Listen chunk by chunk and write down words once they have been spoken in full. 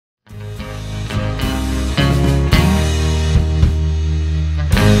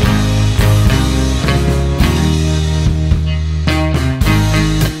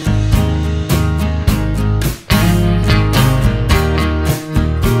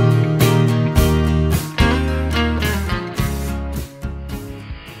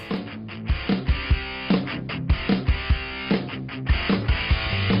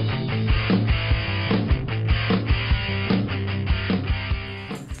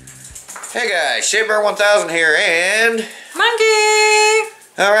Hey guys, Shabear 1000 here and Monkey!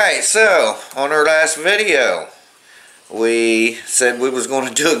 Alright, so on our last video we said we was going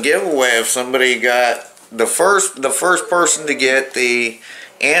to do a giveaway if somebody got the first person to get the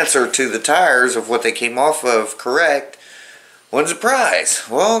answer to the tires of what they came off of correct wins a prize.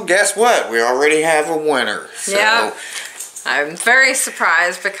 Well, guess what? We already have a winner. So yeah. I'm very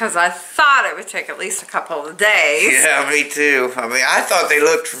surprised because I thought it would take at least a couple of days. Yeah, me too. I mean, I thought they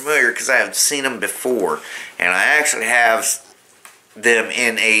looked familiar because I have seen them before. And I actually have them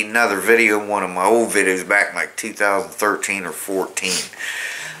in another video, one of my old videos back in like 2013 or 14.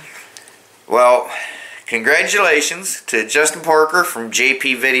 Well, congratulations to Justin Parker from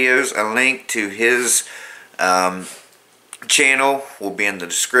JP Videos. A link to his channel will be in the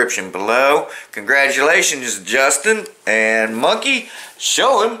description below. Congratulations, Justin. And Monkey,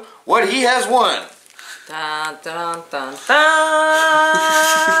 show him what he has won. Dun, dun, dun,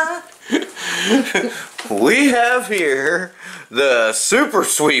 dun. We have here the Super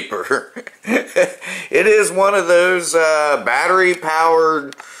Sweeper. It is one of those battery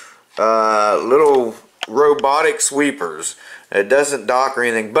powered little robotic sweepers. It doesn't dock or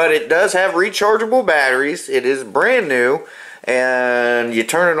anything, but it does have rechargeable batteries. It is brand new, and you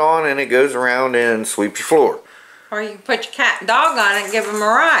turn it on and it goes around and sweeps your floor. Or you can put your cat and dog on it and give them a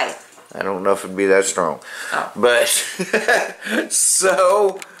ride. I don't know if it'd be that strong. Oh. But,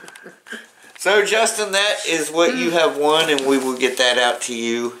 so Justin, that is what you have won, and we will get that out to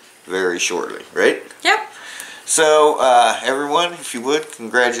you very shortly, right? Yep. So, everyone, if you would,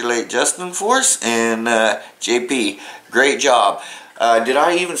 congratulate Justin for us, and JP, great job. Did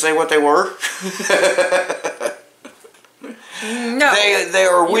I even say what they were? No. They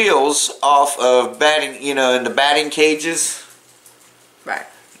are wheels off of batting, you know, in the batting cages. Right.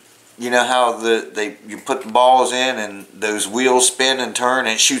 You know how you put the balls in and those wheels spin and turn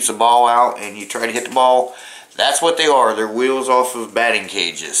and it shoots the ball out and you try to hit the ball? That's what they are. They're wheels off of batting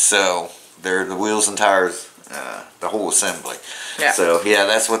cages. So, they're the wheels and tires. The whole assembly. Yeah. So yeah,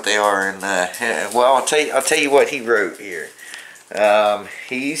 that's what they are. And well, I'll tell you what he wrote here.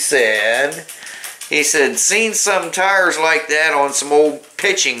 He said, seen some tires like that on some old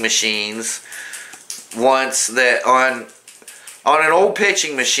pitching machines once. That on an old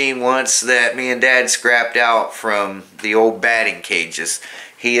pitching machine once that me and Dad scrapped out from the old batting cages.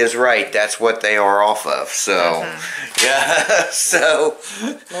 He is right. That's what they are off of. So, yeah. So.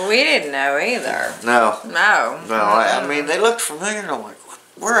 Well, we didn't know either. No. No. No. I mean, they looked familiar. And I'm like,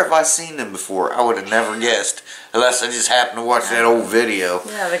 where have I seen them before? I would have never guessed, unless I just happened to watch that old video.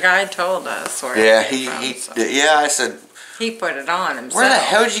 Yeah, the guy told us where. Yeah, so. I said. He put it on himself. Where the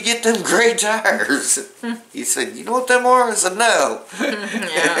hell did you get them gray tires? He said, you know what them are? I said, no.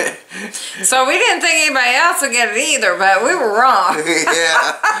 Yeah. So we didn't think anybody else would get it either, but we were wrong.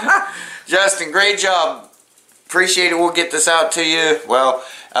 Yeah. Justin, great job. Appreciate it. We'll get this out to you. Well,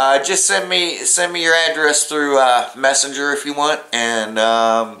 just send me your address through Messenger if you want, and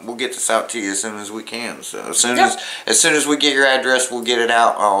we'll get this out to you as soon as we can. So as soon as we get your address, we'll get it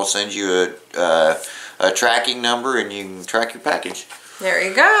out. I'll send you a tracking number, and you can track your package. There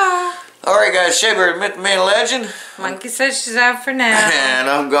you go. Alright guys, Shabear, Myth, the Man, Legend. Monkey says she's out for now. And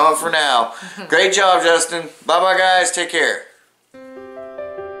I'm gone for now. Great job, Justin. Bye-bye guys. Take care.